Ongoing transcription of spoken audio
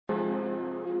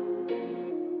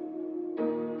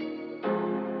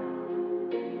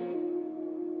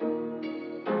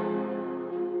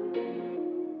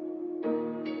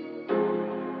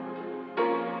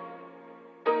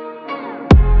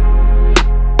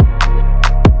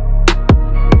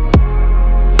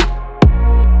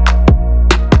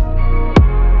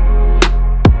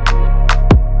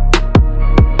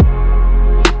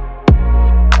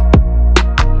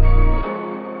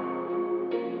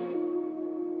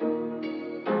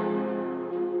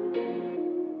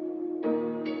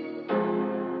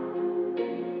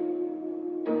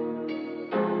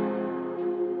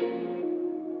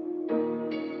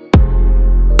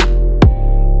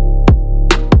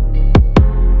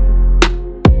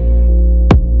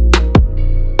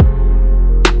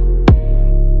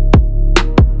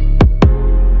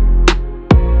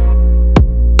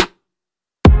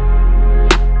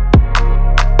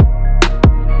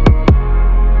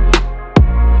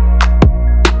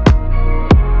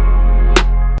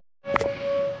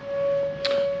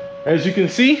as you can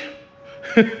see,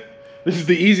 this is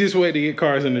the easiest way to get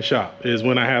cars in the shop, is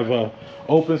when I have a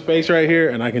open space right here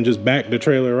and I can just back the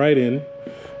trailer right in.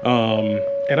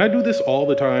 And I do this all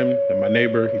the time, and my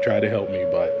neighbor, he tried to help me,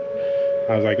 but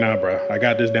I was like, nah, bro, I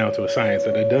got this down to a science,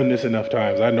 and I've done this enough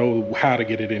times. I know how to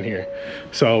get it in here.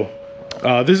 So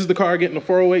this is the car getting the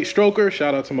 408 Stroker.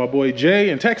 Shout out to my boy Jay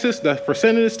in Texas for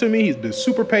sending this to me. He's been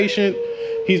super patient.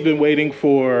 He's been waiting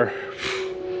for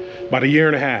about 1.5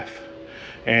 years.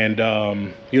 And,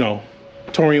 you know,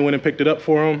 Torian went and picked it up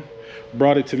for him,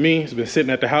 brought it to me. It's been sitting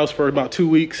at the house for about 2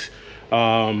 weeks.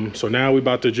 So now we're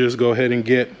about to just go ahead and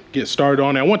get started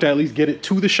on it. I want to at least get it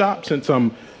to the shop since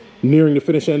I'm nearing the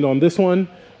finish end on this one.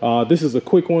 This is a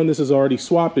quick one. This is already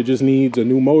swapped. It just needs a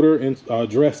new motor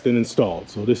dressed and installed.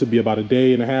 So this would be about 1.5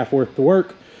 days worth of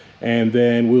work. And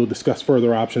then we'll discuss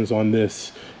further options on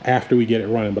this after we get it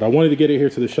running. But I wanted to get it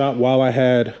here to the shop while I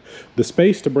had the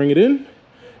space to bring it in.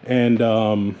 And,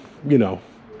 you know,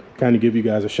 kind of give you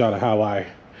guys a shot of how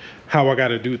I got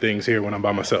to do things here when I'm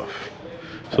by myself.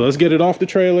 So let's get it off the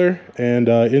trailer and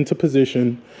into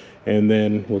position, and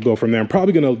then we'll go from there. I'm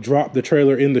probably going to drop the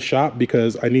trailer in the shop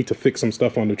because I need to fix some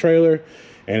stuff on the trailer,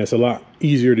 and it's a lot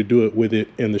easier to do it with it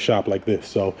in the shop like this.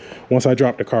 So once I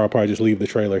drop the car, I'll probably just leave the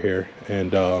trailer here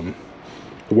and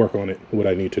work on it, what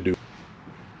I need to do.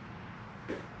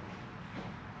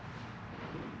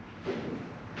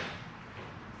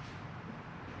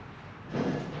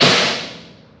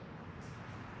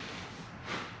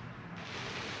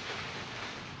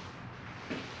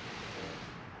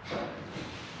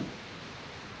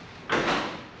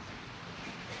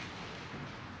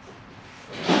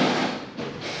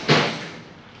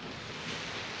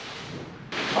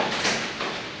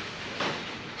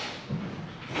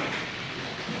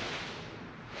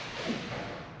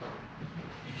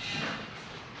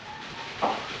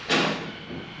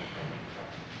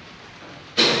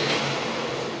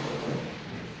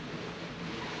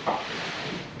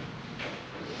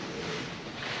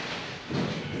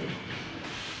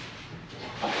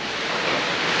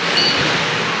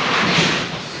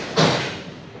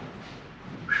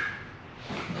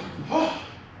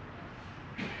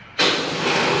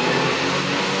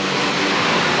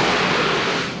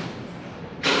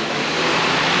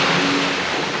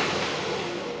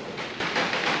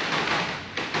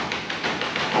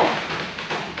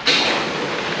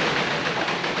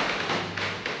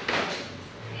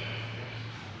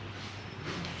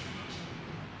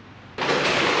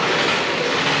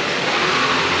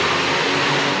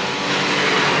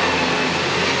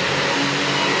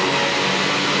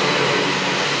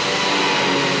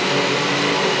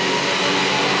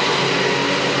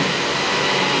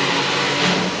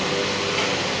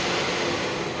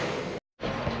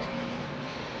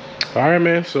 All right,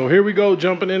 man, so here we go,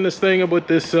 jumping in this thing with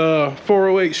this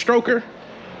 408 Stroker.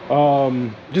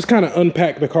 Just kind of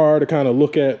unpack the car to kind of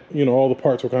look at, you know, all the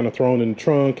parts were kind of thrown in the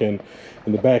trunk and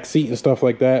in the back seat and stuff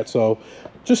like that. So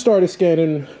just started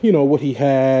scanning, you know, what he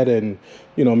had and,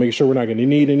 you know, making sure we're not going to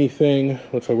need anything.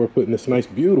 Looks like we're putting this nice,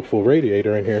 beautiful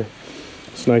radiator in here.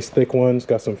 It's nice, thick one. It's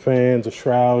got some fans, a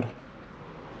shroud.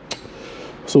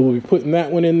 So we'll be putting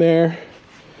that one in there.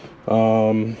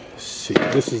 Let's see,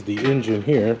 this is the engine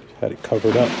here. Had it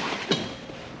covered up.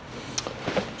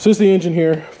 So this is the engine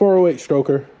here, 408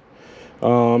 Stroker.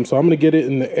 So I'm gonna get it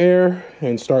in the air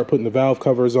and start putting the valve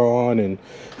covers on and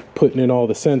putting in all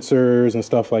the sensors and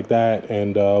stuff like that.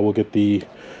 And we'll get the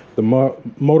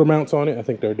motor mounts on it. I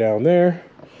think they're down there.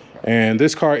 And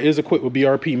this car is equipped with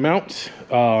BRP mounts.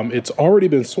 It's already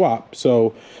been swapped.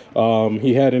 So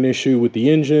he had an issue with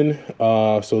the engine.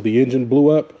 So the engine blew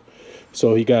up.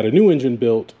 So he got a new engine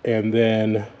built, and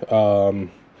then,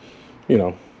 you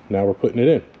know, now we're putting it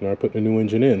in. Now we're putting a new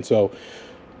engine in. So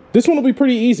this one will be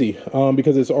pretty easy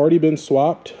because it's already been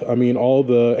swapped. I mean,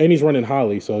 and he's running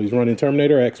Holley. So he's running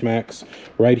Terminator XMax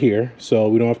right here. So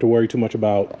we don't have to worry too much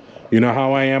about, you know,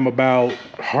 how I am about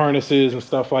harnesses and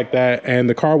stuff like that. And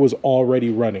the car was already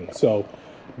running. So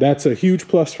that's a huge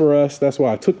plus for us. That's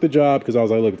why I took the job, because I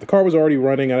was like, look, if the car was already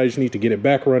running, I just need to get it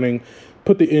back running,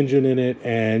 put the engine in it,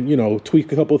 and, you know,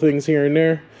 tweak a couple things here and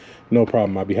there. No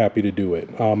problem. I'd be happy to do it.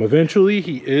 Eventually,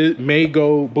 he may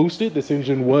go boosted. This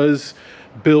engine was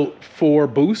built for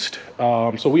boost.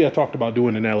 So we had talked about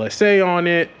doing an LSA on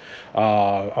it,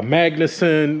 a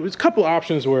Magnuson. There's a couple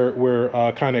options we're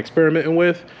kind of experimenting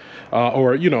with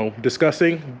or, you know,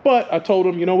 discussing. But I told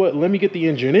him, you know what, let me get the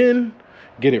engine in,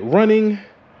 get it running,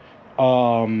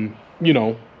 you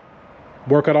know,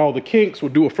 work out all the kinks.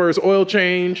 We'll do a first oil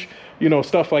change, you know,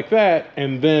 stuff like that.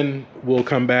 And then we'll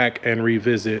come back and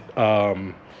revisit,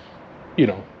 you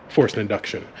know, forced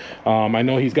induction. I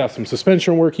know he's got some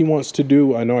suspension work he wants to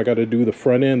do. I know I got to do the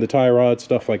front end, the tie rod,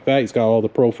 stuff like that. He's got all the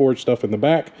Pro Forge stuff in the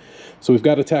back, so we've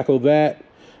got to tackle that.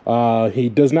 He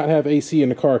does not have AC in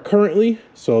the car currently,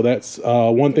 so that's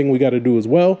one thing we got to do as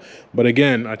well. But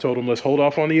again, I told him let's hold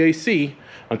off on the AC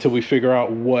until we figure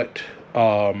out what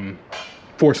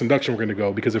forced induction we're going to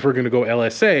go, because if we're going to go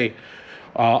LSA,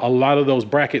 a lot of those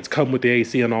brackets come with the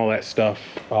AC and all that stuff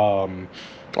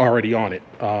already on it.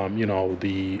 You know,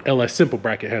 the LS Simple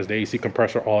bracket has the AC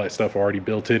compressor, all that stuff already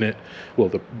built in it. Well,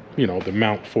 the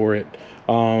mount for it.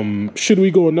 Should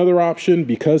we go another option,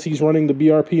 because he's running the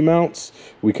BRP mounts,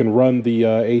 we can run the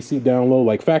AC down low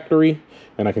like factory,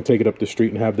 and I can take it up the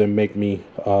street and have them make me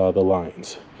the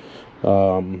lines.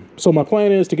 So my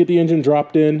plan is to get the engine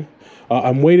dropped in.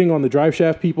 I'm waiting on the drive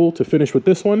shaft people to finish with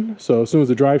this one. So as soon as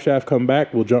the drive shaft come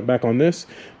back, we'll jump back on this.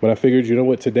 But I figured, you know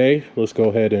what, today, let's go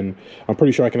ahead and I'm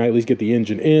pretty sure I can at least get the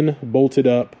engine in, bolted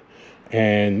up,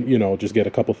 and, you know, just get a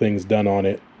couple things done on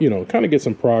it. You know, kind of get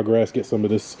some progress, get some of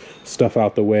this stuff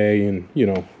out the way, and, you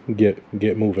know, get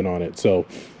moving on it. So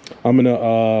I'm going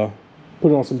to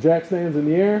put on some jack stands in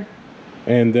the air,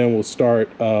 and then we'll start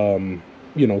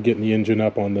you know, getting the engine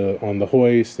up on the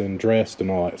hoist and dressed and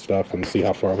all that stuff, and see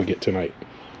how far we get tonight.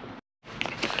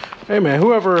 Hey man,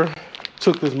 whoever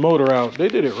took this motor out, they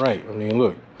did it right. I mean,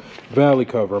 look, valley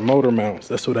cover, motor mounts,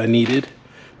 that's what I needed.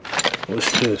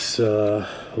 What's this?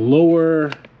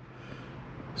 Lower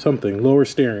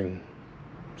steering.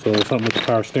 So something with the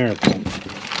power steering pump.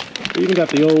 We even got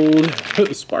the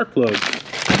old spark plugs,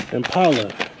 Impala,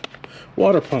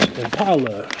 water pump,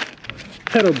 Impala,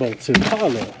 header bolts,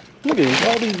 Impala. Look at this,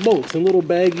 all these bolts in little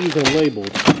baggies and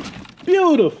labeled.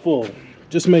 Beautiful.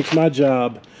 Just makes my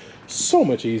job so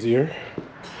much easier.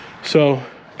 So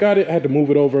got it, I had to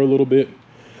move it over a little bit.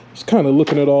 Just kind of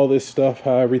looking at all this stuff,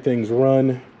 how everything's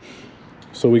run.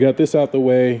 So we got this out the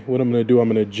way. What I'm gonna do, I'm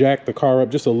gonna jack the car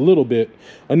up just a little bit,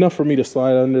 enough for me to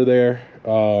slide under there.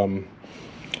 Or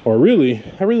really,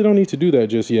 I really don't need to do that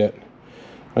just yet.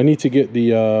 I need to get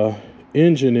the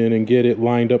engine in and get it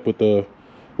lined up with the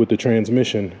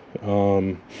transmission.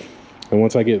 And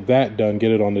once I get that done,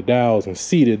 get it on the dowels and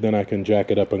seated, then I can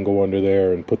jack it up and go under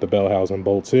there and put the bell housing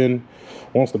bolts in.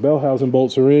 Once the bell housing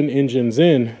bolts are in, engine's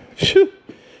in, phew,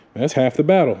 that's half the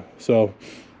battle. So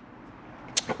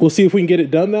we'll see if we can get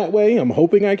it done that way. I'm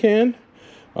hoping I can.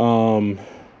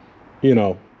 You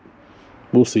know,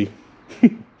 we'll see.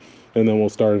 And then we'll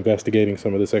start investigating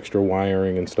some of this extra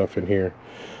wiring and stuff in here.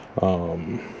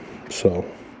 So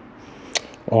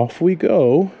off we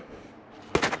go.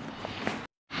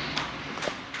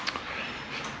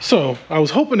 So I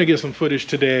was hoping to get some footage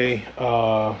today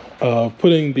of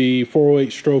putting the 408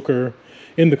 stroker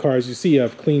in the car. As you see,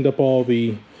 I've cleaned up all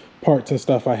the parts and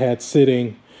stuff I had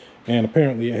sitting, and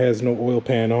apparently it has no oil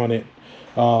pan on it.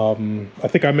 I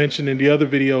think I mentioned in the other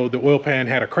video the oil pan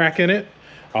had a crack in it,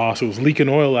 so it was leaking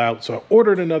oil out. So I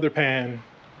ordered another pan,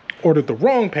 ordered the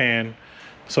wrong pan.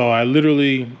 So I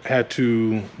literally had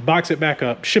to box it back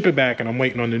up, ship it back, and I'm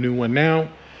waiting on the new one now.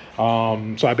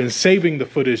 So I've been saving the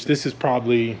footage. This is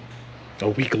probably a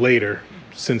week later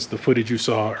since the footage you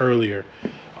saw earlier.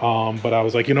 But I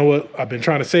was like, you know what? I've been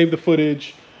trying to save the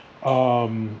footage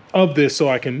of this so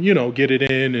I can, you know, get it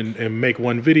in and make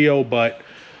one video. But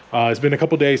it's been a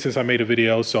couple days since I made a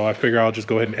video, so I figure I'll just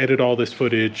go ahead and edit all this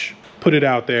footage, put it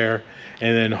out there,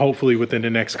 and then hopefully within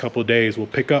the next couple of days we'll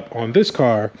pick up on this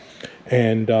car,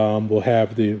 and we'll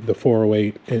have the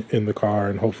 408 in the car,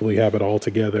 and hopefully have it all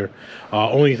together.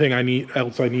 Only thing I need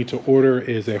to order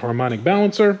is a harmonic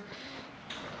balancer,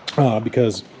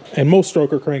 because, and most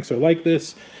stroker cranks are like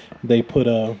this, they put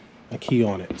a key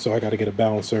on it, so I got to get a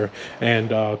balancer.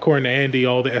 And according to Andy,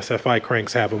 all the SFI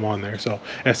cranks have them on there, so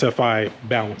SFI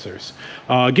balancers.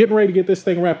 Getting ready to get this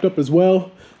thing wrapped up as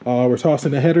well. We're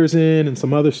tossing the headers in and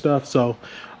some other stuff, so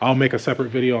I'll make a separate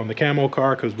video on the camo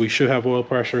car because we should have oil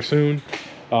pressure soon.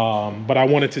 But I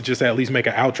wanted to just at least make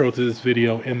an outro to this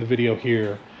video in the video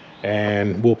here,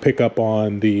 and we'll pick up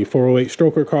on the 408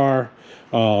 stroker car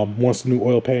once the new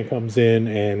oil pan comes in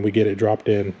and we get it dropped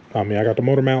in. I mean, I got the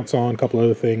motor mounts on, a couple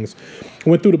other things.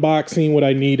 Went through the box, seen what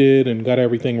I needed, and got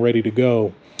everything ready to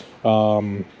go.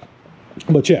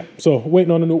 But yeah, so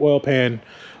waiting on the new oil pan.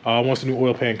 Once the new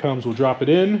oil pan comes, we'll drop it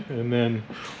in, and then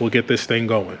we'll get this thing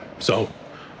going. So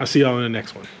I'll see y'all in the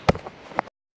next one.